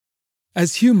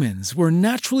As humans, we're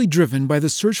naturally driven by the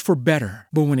search for better.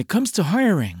 But when it comes to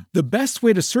hiring, the best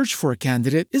way to search for a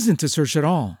candidate isn't to search at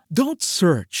all. Don't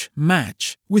search,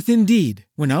 match with Indeed.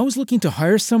 When I was looking to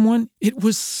hire someone, it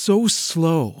was so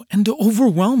slow and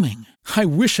overwhelming. I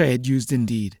wish I had used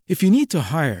Indeed. If you need to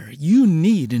hire, you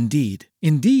need Indeed.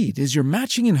 Indeed is your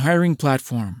matching and hiring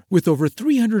platform with over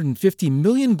 350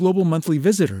 million global monthly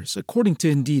visitors, according to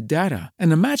Indeed data,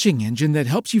 and a matching engine that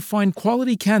helps you find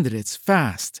quality candidates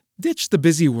fast. Ditch the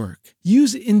busy work.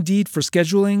 Use Indeed for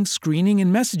scheduling, screening,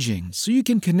 and messaging so you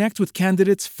can connect with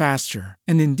candidates faster.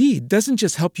 And Indeed doesn't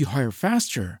just help you hire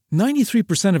faster.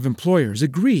 93% of employers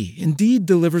agree Indeed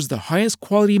delivers the highest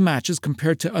quality matches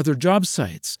compared to other job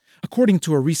sites, according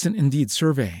to a recent Indeed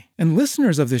survey. And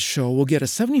listeners of this show will get a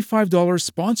 $75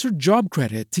 sponsored job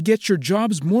credit to get your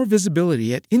jobs more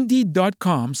visibility at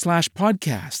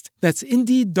Indeed.com/podcast. That's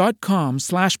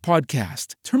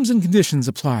Indeed.com/podcast. Terms and conditions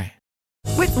apply.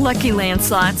 With Lucky Land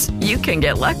Slots, you can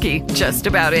get lucky just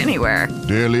about anywhere.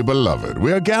 Dearly beloved,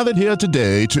 we are gathered here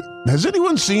today to... Has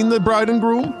anyone seen the bride and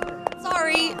groom?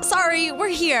 Sorry, we're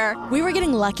here. We were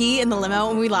getting lucky in the limo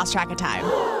and we lost track of time.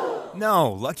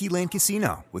 No, Lucky Land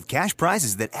Casino, with cash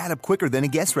prizes that add up quicker than a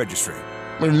guest registry.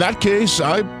 In that case,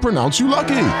 I pronounce you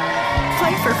lucky.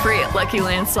 Play for free at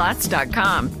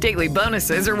LuckyLandSlots.com. Daily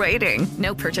bonuses are waiting.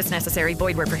 No purchase necessary.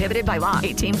 Void where prohibited by law.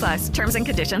 18+. Terms and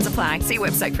conditions apply. See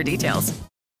website for details.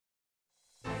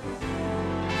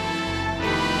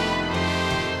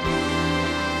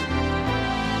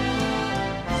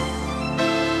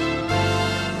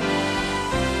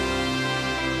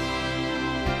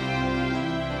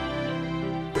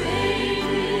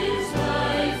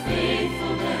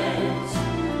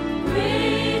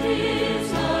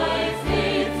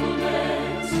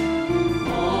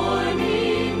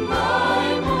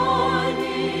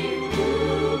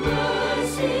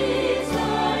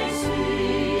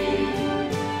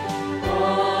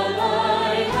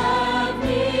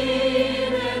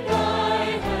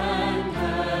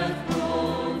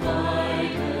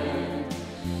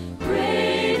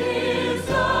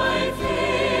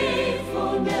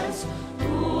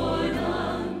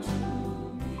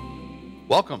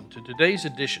 Welcome to today's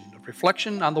edition of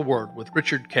Reflection on the Word with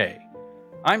Richard Kay.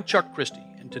 I'm Chuck Christie,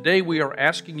 and today we are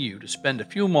asking you to spend a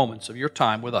few moments of your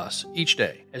time with us each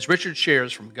day as Richard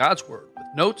shares from God's Word with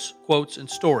notes, quotes, and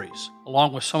stories,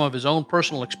 along with some of his own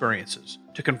personal experiences,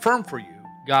 to confirm for you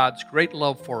God's great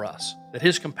love for us, that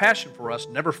His compassion for us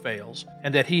never fails,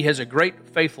 and that He has a great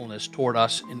faithfulness toward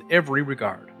us in every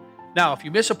regard. Now, if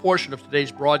you miss a portion of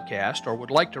today's broadcast or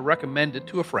would like to recommend it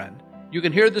to a friend, you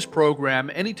can hear this program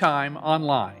anytime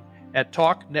online at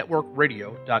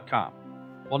talknetworkradio.com.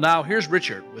 Well, now here's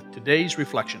Richard with today's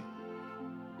reflection.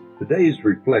 Today's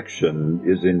reflection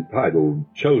is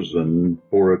entitled, Chosen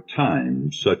for a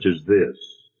Time Such as This.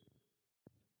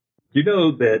 You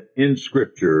know that in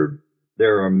Scripture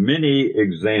there are many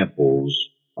examples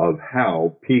of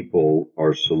how people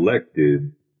are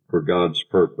selected for God's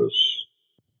purpose.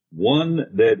 One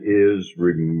that is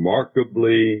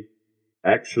remarkably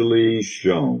actually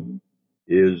shown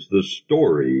is the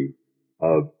story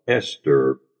of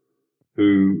Esther,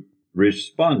 who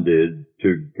responded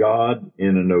to God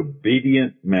in an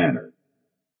obedient manner.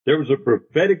 There was a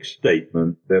prophetic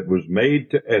statement that was made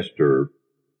to Esther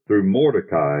through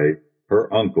Mordecai,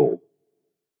 her uncle.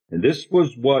 And this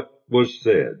was what was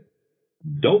said: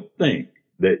 "Don't think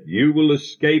that you will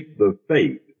escape the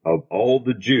fate of all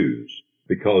the Jews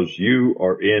because you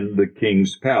are in the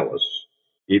king's palace.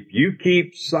 If you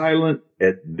keep silent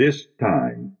at this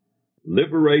time,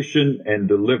 liberation and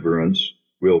deliverance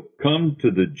will come to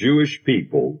the Jewish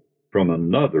people from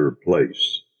another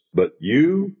place, but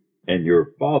you and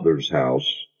your father's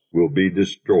house will be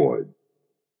destroyed.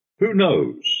 Who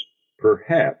knows?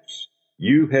 Perhaps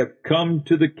you have come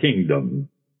to the kingdom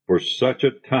for such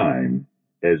a time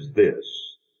as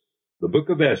this." The book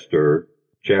of Esther,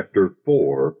 chapter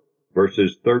 4,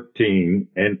 verses 13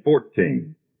 and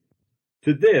 14.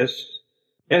 To this,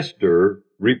 Esther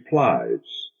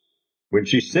replies when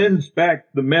she sends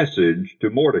back the message to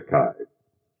Mordecai.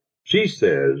 She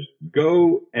says,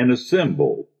 "Go and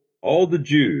assemble all the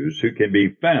Jews who can be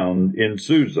found in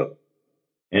Susa,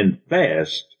 and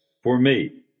fast for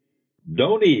me.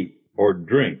 Don't eat or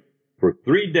drink for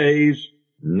 3 days,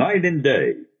 night and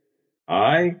day.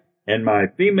 I and my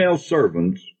female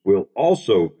servants will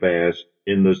also fast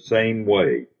in the same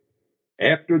way.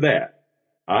 After that,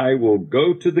 I will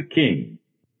go to the king,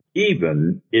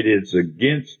 even it is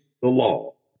against the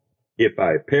law. If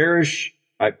I perish,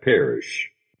 I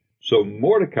perish." So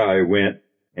Mordecai went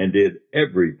and did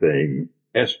everything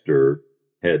Esther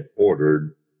had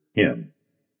ordered him.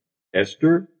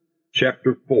 Esther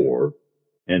chapter 4,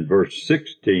 and verse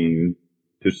 16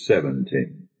 to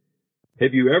 17.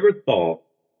 Have you ever thought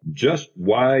just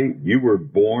why you were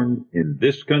born in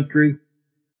this country,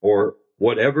 or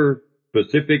whatever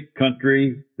specific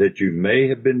country that you may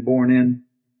have been born in?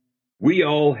 We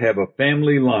all have a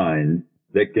family line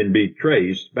that can be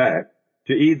traced back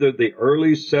to either the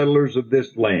early settlers of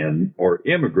this land or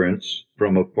immigrants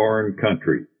from a foreign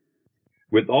country.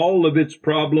 With all of its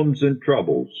problems and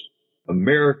troubles,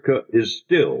 America is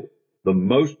still the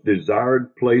most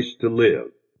desired place to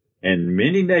live, and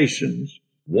many nations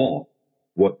want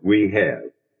what we have.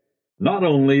 Not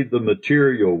only the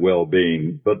material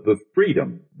well-being, but the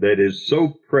freedom that is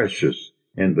so precious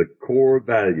and the core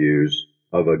values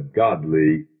of a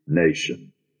godly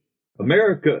nation.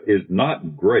 America is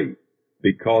not great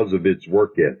because of its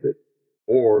work ethic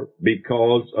or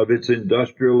because of its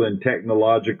industrial and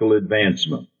technological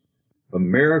advancement.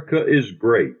 America is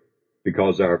great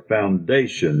because our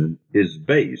foundation is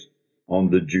based on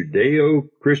the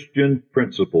Judeo-Christian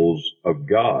principles of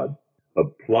God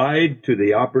applied to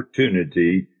the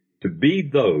opportunity to be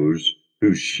those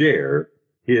who share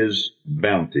His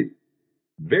bounty.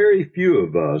 Very few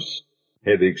of us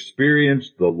have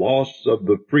experienced the loss of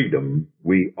the freedom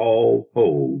we all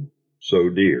hold so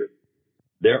dear.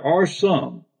 There are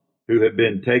some who have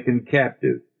been taken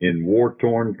captive in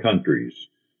war-torn countries,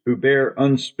 who bear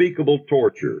unspeakable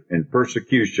torture and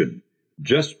persecution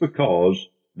just because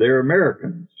they're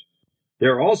Americans.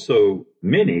 There are also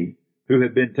many who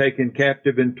have been taken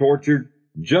captive and tortured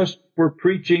just for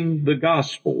preaching the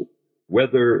gospel,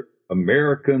 whether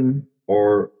American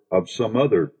or of some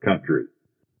other country.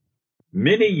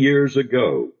 Many years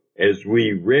ago, as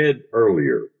we read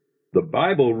earlier, the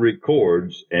Bible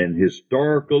records an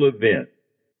historical event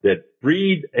that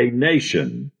freed a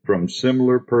nation from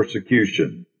similar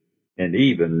persecution and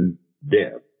even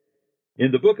death.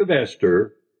 In the book of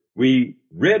Esther, we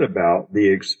read about the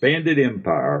expanded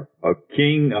empire of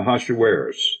King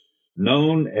Ahasuerus,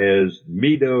 known as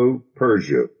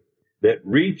Medo-Persia, that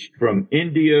reached from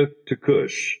India to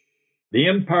Kush. The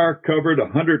empire covered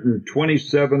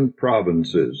 127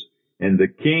 provinces, and the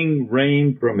king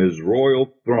reigned from his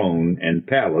royal throne and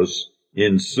palace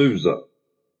in Susa.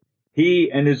 He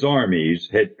and his armies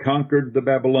had conquered the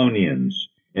Babylonians,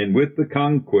 and with the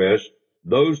conquest,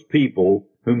 those people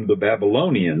whom the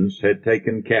Babylonians had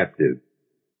taken captive.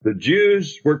 The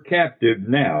Jews were captive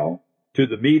now to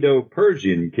the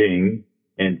Medo-Persian king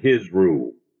and his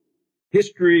rule.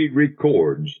 History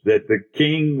records that the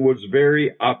king was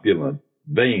very opulent,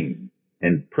 vain,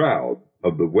 and proud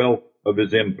of the wealth of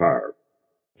his empire.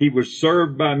 He was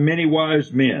served by many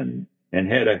wise men and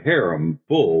had a harem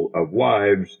full of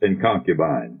wives and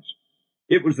concubines.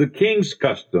 It was the king's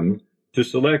custom to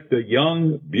select a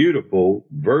young, beautiful,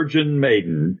 virgin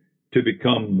maiden to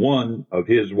become one of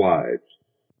his wives.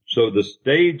 So the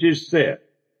stage is set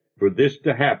for this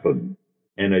to happen,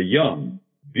 and a young,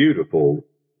 beautiful,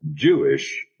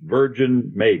 Jewish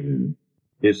virgin maiden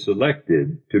is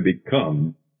selected to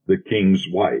become the king's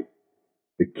wife.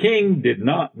 The king did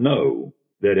not know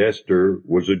that Esther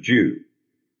was a Jew,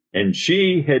 and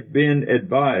she had been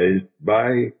advised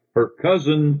by her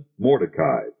cousin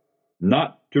Mordecai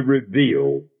not to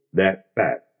reveal that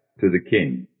fact to the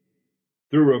king.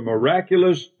 Through a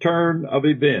miraculous turn of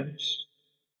events,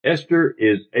 Esther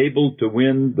is able to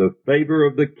win the favor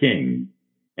of the king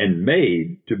and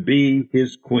made to be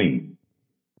his queen.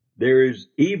 There is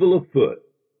evil afoot,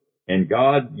 and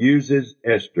God uses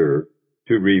Esther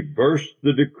to reverse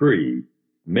the decree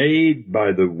made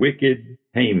by the wicked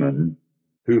Haman,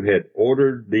 who had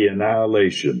ordered the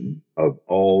annihilation of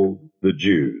all the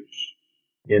Jews.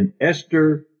 In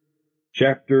Esther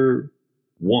chapter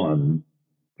 1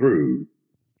 through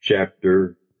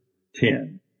chapter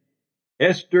 10,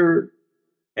 Esther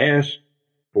asked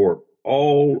for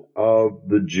all of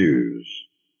the Jews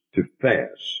to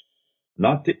fast,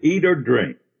 not to eat or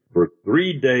drink for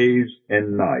 3 days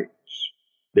and nights,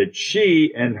 that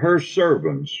she and her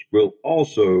servants will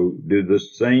also do the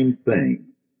same thing.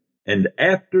 And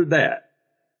after that,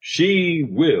 she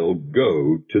will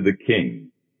go to the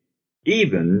king,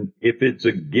 even if it's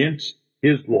against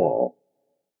his law.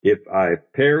 If I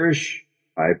perish,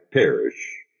 I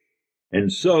perish.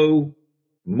 And so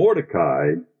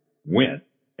Mordecai went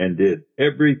and did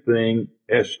everything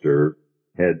Esther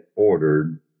had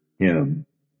ordered him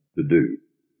to do.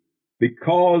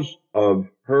 Because of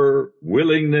her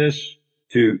willingness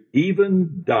to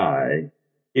even die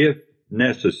if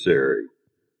necessary,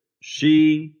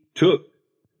 she took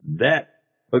that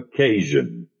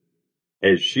occasion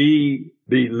as she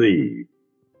believed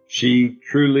she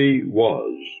truly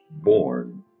was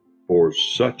born for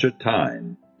such a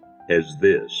time as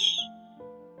this.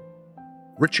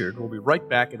 Richard will be right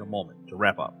back in a moment to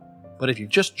wrap up. But if you've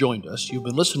just joined us, you've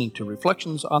been listening to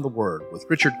Reflections on the Word with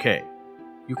Richard Kay.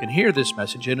 You can hear this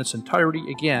message in its entirety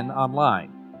again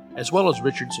online, as well as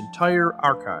Richard's entire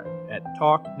archive at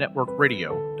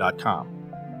talknetworkradio.com.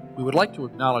 We would like to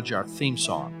acknowledge our theme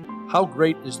song, How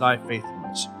Great Is Thy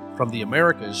Faithfulness, from the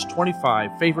America's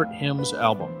 25 Favorite Hymns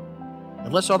album.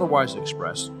 Unless otherwise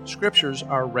expressed, scriptures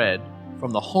are read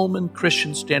from the Holman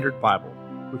Christian Standard Bible,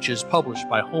 which is published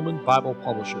by Holman Bible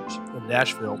Publishers in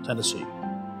Nashville, Tennessee.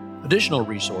 Additional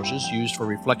resources used for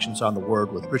Reflections on the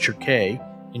Word with Richard Kay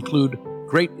include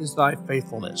Great is Thy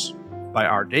Faithfulness by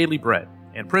Our Daily Bread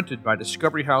and printed by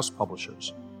Discovery House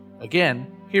Publishers. Again,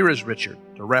 here is Richard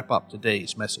to wrap up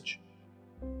today's message.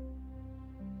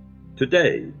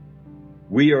 Today,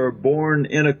 we are born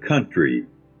in a country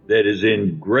that is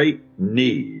in great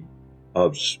need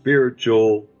of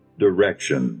spiritual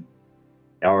direction.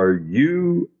 Are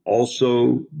you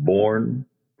also born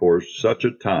for such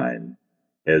a time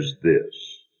as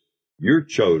this? You're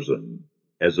chosen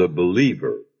as a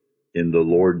believer in the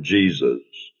Lord Jesus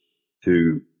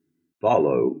to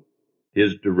follow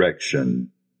His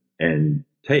direction and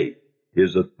take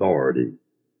His authority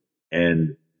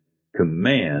and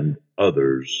command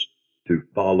others to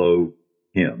follow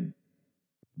Him.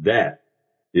 That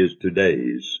is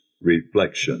today's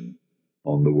reflection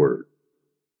on the Word.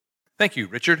 Thank you,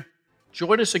 Richard.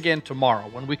 Join us again tomorrow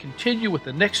when we continue with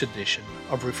the next edition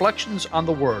of Reflections on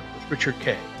the Word with Richard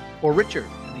Kay. For Richard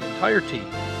and the entire team,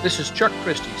 this is Chuck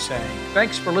Christie saying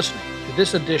thanks for listening to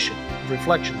this edition of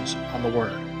Reflections on the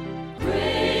Word.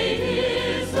 Great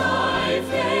is thy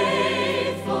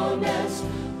faithfulness,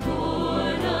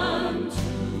 Lord,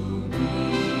 unto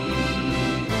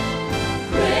me.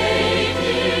 Great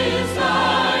is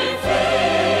thy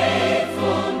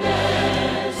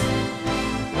faithfulness,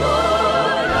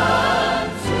 Lord,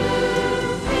 unto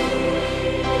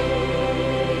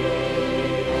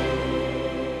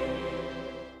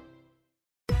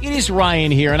me. It is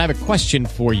Ryan here, and I have a question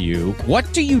for you.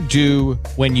 What do you do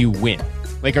when you win?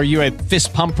 Like, are you a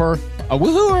fist pumper, a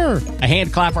woohooer, a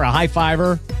hand clapper, a high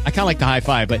fiver? I kind of like the high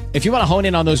five, but if you want to hone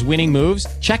in on those winning moves,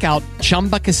 check out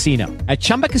Chumba Casino. At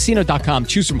ChumbaCasino.com,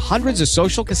 choose from hundreds of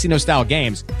social casino-style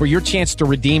games for your chance to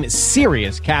redeem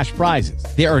serious cash prizes.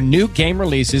 There are new game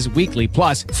releases weekly,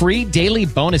 plus free daily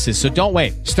bonuses, so don't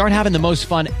wait. Start having the most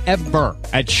fun ever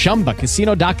at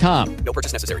ChumbaCasino.com. No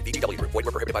purchase necessary. VGW Group. Void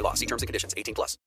where prohibited by law. See terms and conditions. 18+.